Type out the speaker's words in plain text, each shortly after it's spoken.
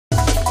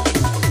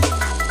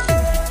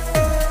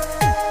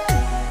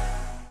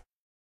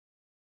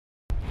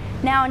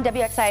Now in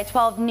WXII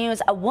 12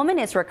 news, a woman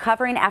is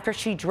recovering after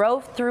she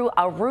drove through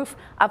a roof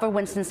of a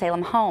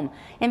Winston-Salem home.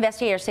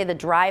 Investigators say the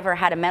driver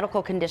had a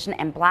medical condition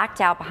and blacked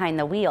out behind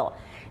the wheel.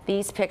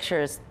 These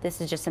pictures,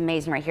 this is just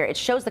amazing right here. It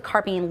shows the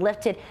car being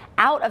lifted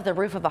out of the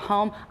roof of a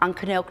home on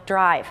Canoke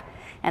Drive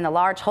and the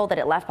large hole that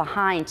it left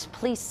behind.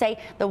 Police say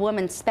the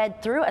woman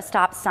sped through a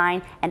stop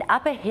sign and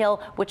up a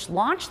hill, which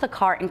launched the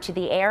car into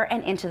the air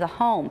and into the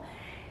home.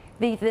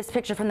 This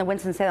picture from the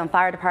Winston-Salem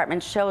Fire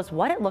Department shows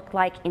what it looked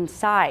like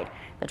inside.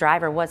 The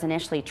driver was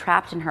initially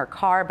trapped in her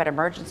car, but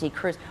emergency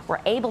crews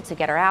were able to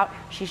get her out.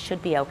 She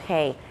should be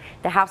okay.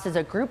 The house is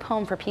a group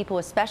home for people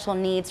with special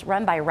needs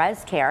run by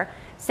Res Care.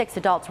 6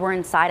 adults were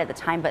inside at the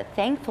time, but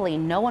thankfully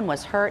no one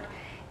was hurt.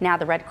 Now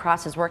the Red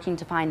Cross is working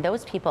to find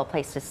those people a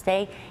place to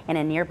stay in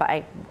a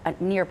nearby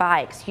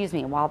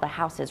while the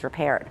house is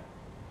repaired.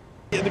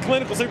 The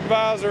clinical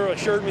supervisor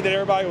assured me that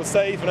everybody was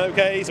safe and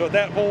okay, so at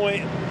that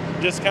point,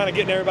 just kind of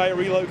getting everybody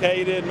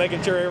relocated,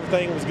 making sure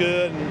everything was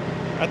good.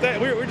 And I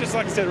think we're just,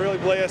 like I said, really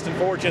blessed and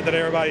fortunate that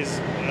everybody's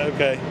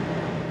okay,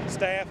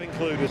 staff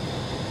included.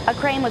 A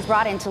crane was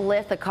brought in to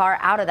lift the car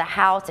out of the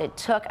house. It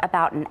took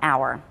about an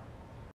hour.